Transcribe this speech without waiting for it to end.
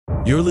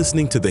You're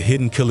listening to the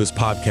Hidden Killers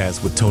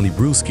podcast with Tony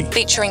Brueski,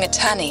 featuring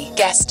attorney,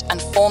 guest,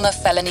 and former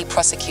felony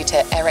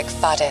prosecutor Eric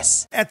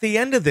Faddis. At the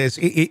end of this,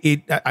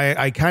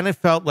 I kind of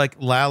felt like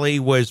Lally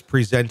was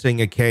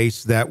presenting a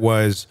case that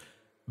was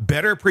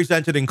better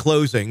presented in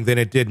closing than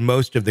it did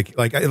most of the,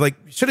 like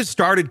should have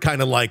started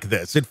kind of like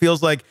this. It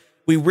feels like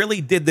we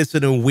really did this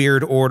in a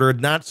weird order,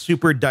 not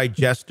super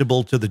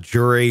digestible to the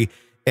jury.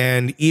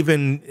 And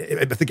even,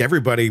 I think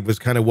everybody was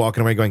kind of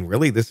walking away going,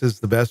 really, this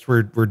is the best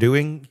we're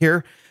doing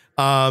here?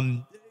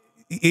 I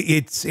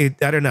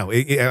don't know.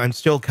 I'm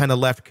still kind of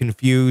left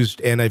confused.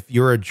 And if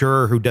you're a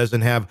juror who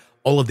doesn't have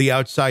all of the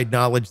outside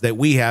knowledge that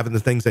we have and the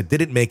things that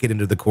didn't make it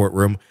into the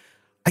courtroom,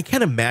 I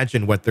can't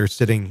imagine what they're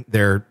sitting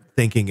there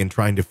thinking and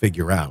trying to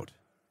figure out.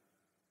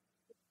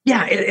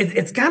 Yeah,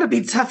 it's got to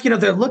be tough. You know,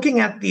 they're looking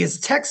at these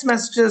text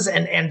messages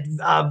and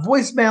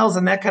voicemails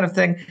and that kind of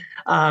thing.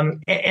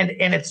 And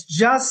it's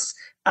just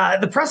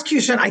the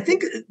prosecution, I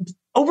think,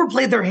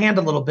 overplayed their hand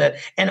a little bit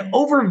and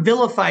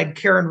over-vilified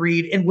Karen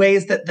Reed in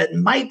ways that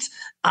might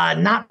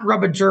not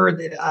rub a juror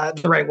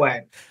the right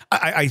way.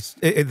 I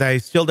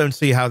still don't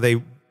see how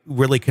they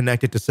really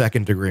connect it to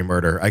second-degree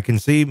murder. I can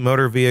see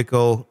motor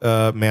vehicle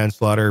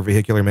manslaughter,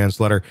 vehicular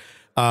manslaughter.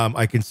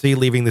 I can see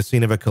leaving the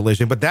scene of a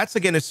collision, but that's,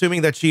 again,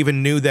 assuming that she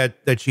even knew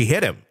that she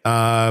hit him.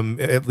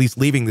 At least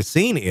leaving the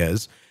scene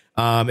is.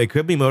 It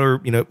could be motor,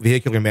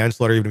 vehicular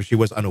manslaughter, even if she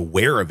was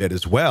unaware of it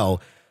as well.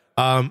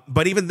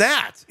 But even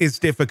that is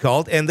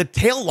difficult. And the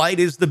taillight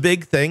is the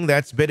big thing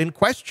that's been in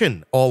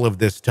question all of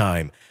this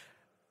time.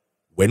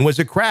 When was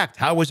it cracked?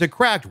 How was it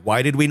cracked?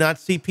 Why did we not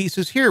see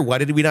pieces here? Why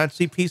did we not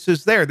see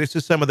pieces there? This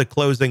is some of the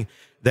closing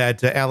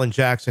that Alan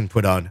Jackson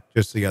put on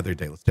just the other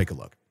day. Let's take a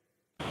look.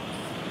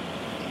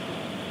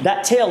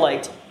 That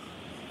taillight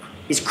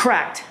is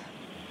cracked,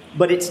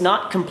 but it's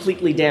not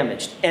completely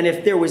damaged. And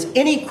if there was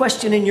any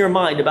question in your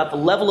mind about the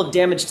level of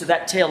damage to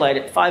that taillight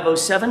at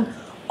 5:07,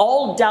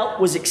 all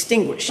doubt was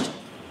extinguished.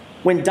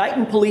 When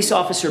Dighton Police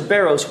Officer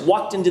Barrows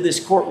walked into this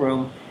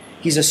courtroom,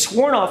 he's a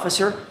sworn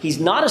officer. He's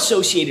not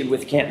associated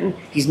with Canton.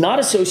 He's not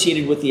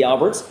associated with the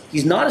Alberts.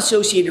 He's not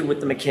associated with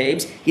the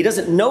McCabe's. He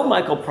doesn't know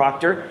Michael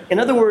Proctor. In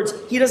other words,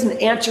 he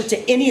doesn't answer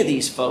to any of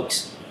these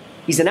folks.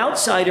 He's an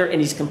outsider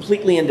and he's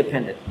completely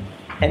independent.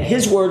 And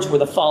his words were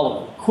the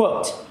following,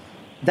 quote,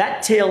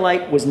 "That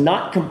taillight was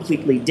not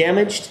completely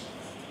damaged.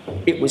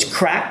 It was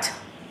cracked.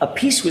 A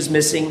piece was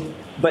missing,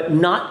 but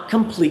not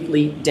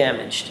completely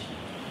damaged."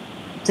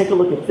 Take a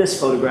look at this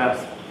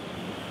photograph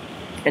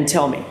and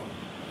tell me,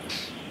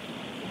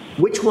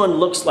 which one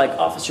looks like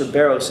Officer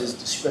Barrows'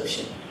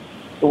 description?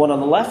 The one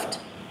on the left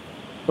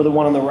or the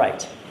one on the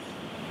right?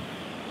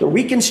 The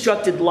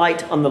reconstructed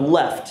light on the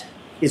left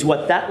is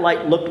what that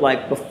light looked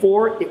like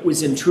before it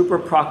was in Trooper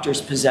Proctor's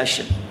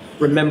possession.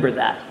 Remember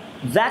that.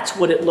 That's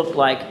what it looked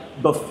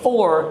like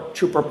before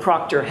Trooper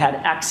Proctor had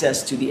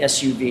access to the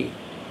SUV.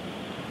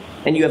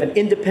 And you have an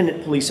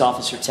independent police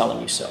officer telling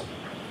you so.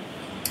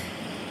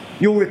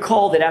 You'll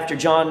recall that after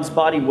John's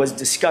body was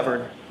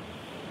discovered,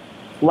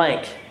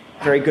 Lank,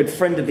 a very good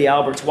friend of the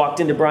Alberts, walked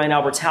into Brian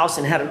Albert's house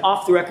and had an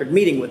off-the-record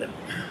meeting with him.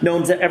 No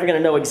one's ever going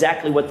to know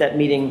exactly what that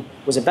meeting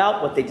was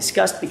about, what they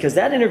discussed, because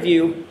that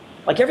interview,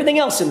 like everything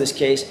else in this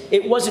case,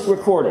 it wasn't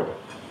recorded.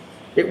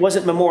 It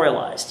wasn't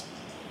memorialized.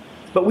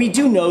 But we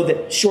do know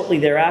that shortly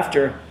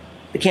thereafter,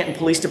 the Canton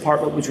Police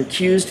Department was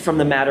recused from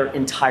the matter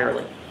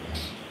entirely.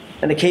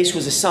 And the case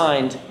was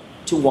assigned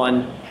to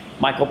one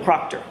Michael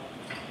Proctor.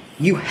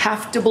 You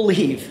have to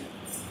believe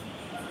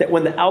that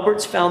when the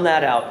Alberts found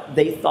that out,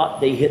 they thought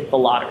they hit the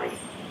lottery.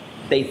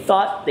 They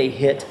thought they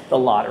hit the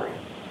lottery.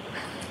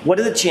 What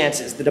are the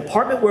chances? The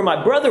department where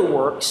my brother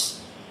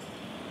works,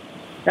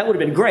 that would have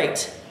been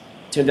great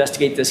to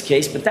investigate this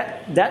case, but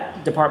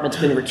that department's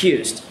been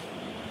recused.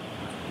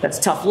 That's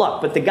tough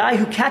luck. But the guy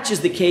who catches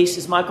the case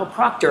is Michael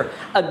Proctor,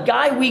 a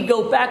guy we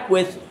go back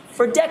with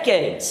for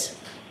decades.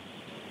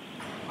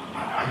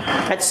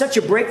 At such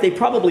a break, they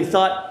probably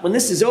thought, when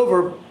this is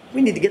over,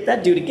 we need to get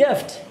that dude a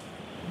gift.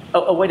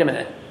 Oh, wait a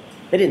minute.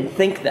 They didn't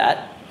think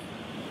that.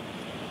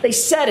 They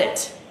said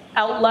it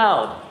out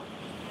loud.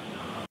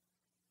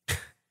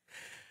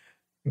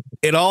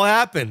 It all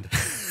happened.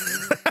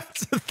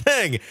 That's the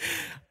thing.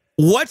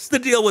 What's the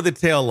deal with the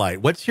taillight?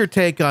 What's your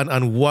take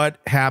on what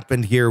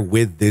happened here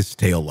with this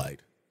taillight?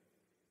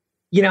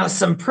 You know,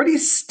 some pretty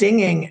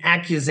stinging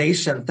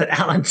accusations that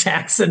Alan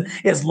Jackson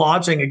is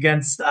lodging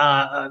against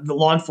the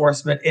law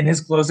enforcement in his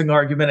closing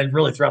argument and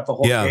really throughout the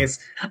whole case.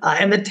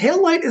 And the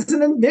taillight is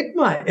an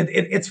enigma.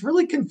 It's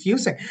really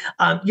confusing.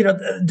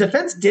 The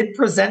defense did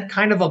present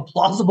kind of a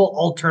plausible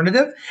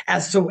alternative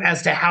as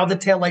to how the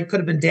taillight could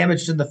have been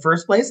damaged in the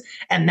first place.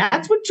 And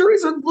that's what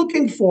juries are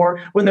looking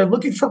for when they're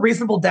looking for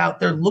reasonable doubt.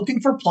 They're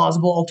looking for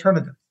plausible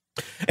alternatives.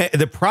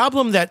 The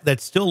problem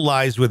that still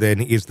lies within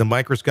is the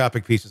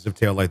microscopic pieces of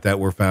taillight that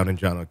were found in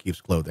John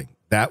O'Keefe's clothing.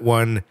 That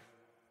one,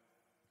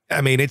 I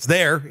mean, it's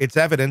there. It's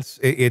evidence.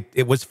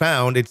 It was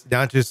found. It's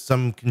not just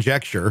some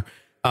conjecture.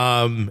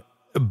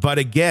 But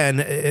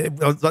again,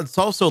 let's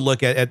also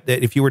look at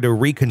if you were to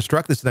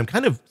reconstruct this, and I'm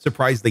kind of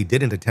surprised they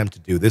didn't attempt to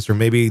do this, or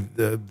maybe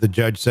the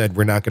judge said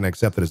we're not going to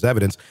accept it as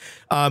evidence.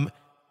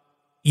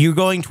 You're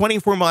going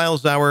 24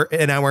 miles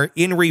an hour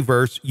in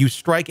reverse. You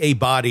strike a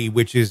body,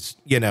 which is,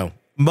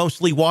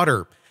 mostly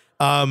water.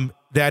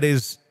 That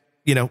is,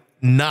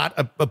 not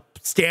a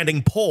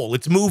standing pole.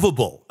 It's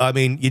movable. I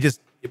mean, you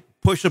just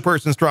push a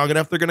person strong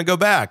enough, they're going to go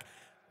back.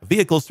 A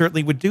vehicle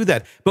certainly would do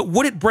that. But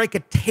would it break a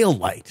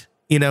taillight,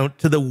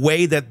 to the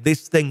way that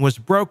this thing was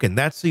broken?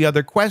 That's the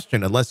other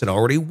question, unless it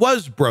already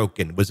was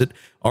broken. Was it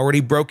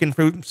already broken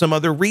for some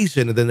other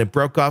reason, and then it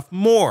broke off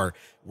more?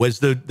 Was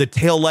the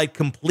taillight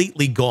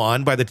completely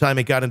gone by the time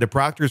it got into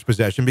Proctor's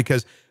possession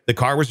because the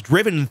car was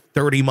driven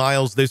 30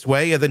 miles this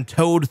way and then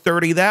towed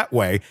 30 that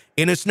way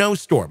in a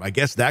snowstorm? I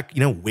guess that,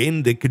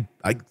 wind, it could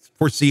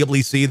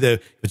foreseeably see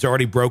if it's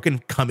already broken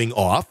coming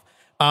off.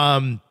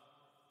 I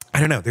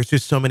don't know. There's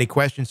just so many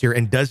questions here.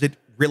 And does it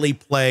really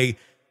play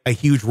a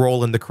huge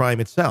role in the crime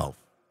itself?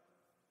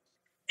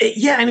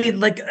 Yeah, I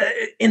mean,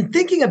 in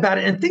thinking about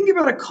it, and thinking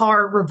about a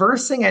car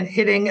reversing and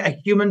hitting a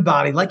human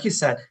body, like you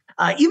said,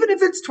 even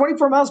if it's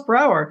 24 miles per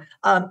hour,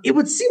 it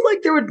would seem like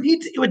it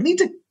would need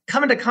to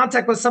come into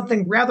contact with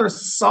something rather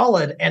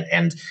solid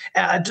and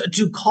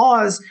to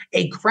cause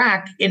a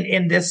crack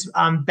in this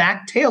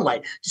back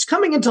taillight. Just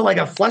coming into like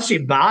a fleshy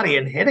body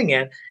and hitting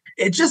it.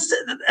 It just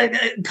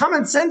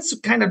common sense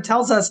kind of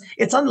tells us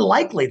it's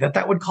unlikely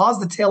that would cause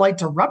the taillight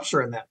to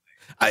rupture in that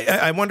way.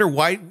 I wonder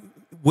why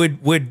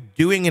would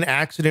doing an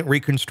accident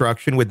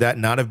reconstruction, would that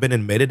not have been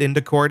admitted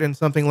into court in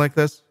something like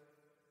this?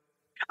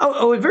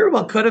 Oh, it very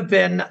well could have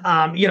been.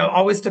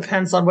 Always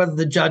depends on whether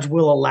the judge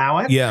will allow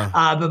it. Yeah.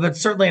 But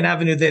certainly an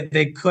avenue that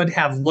they could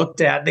have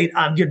looked at.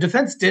 Your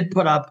defense did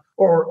put up,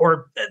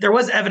 or there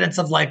was evidence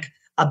of like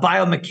a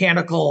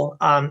biomechanical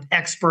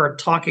expert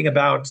talking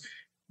about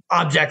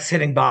objects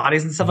hitting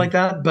bodies and stuff like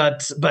that.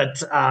 But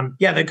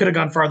they could have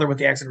gone farther with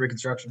the accident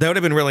reconstruction. That would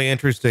have been really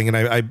interesting.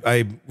 And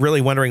I'm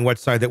really wondering what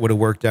side that would have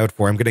worked out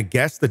for. I'm going to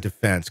guess the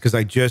defense, because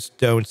I just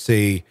don't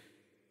see,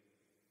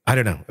 I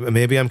don't know,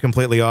 maybe I'm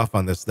completely off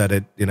on this, but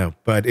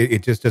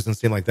it just doesn't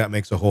seem like that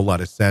makes a whole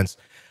lot of sense.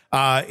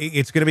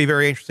 It's going to be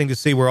very interesting to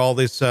see where all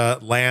this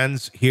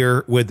lands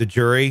here with the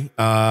jury.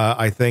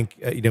 I think,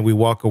 we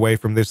walk away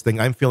from this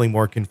thing. I'm feeling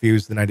more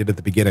confused than I did at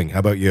the beginning. How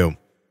about you?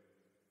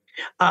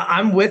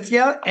 I'm with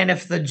you. And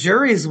if the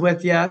jury's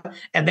with you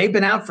and they've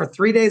been out for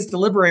 3 days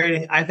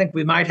deliberating, I think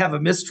we might have a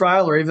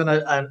mistrial or even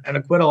an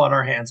acquittal on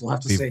our hands. We'll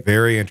have to see.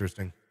 Very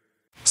interesting.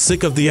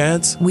 Sick of the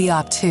ads? We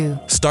are too.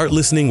 Start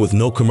listening with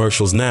no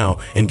commercials now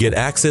and get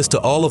access to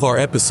all of our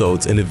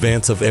episodes in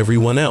advance of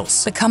everyone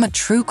else. Become a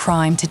True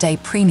Crime Today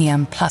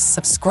Premium Plus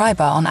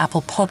subscriber on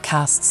Apple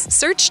Podcasts.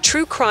 Search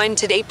True Crime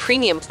Today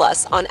Premium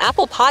Plus on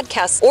Apple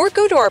Podcasts or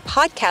go to our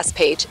podcast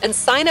page and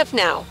sign up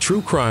now.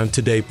 True Crime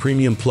Today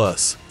Premium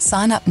Plus.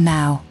 Sign up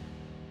now.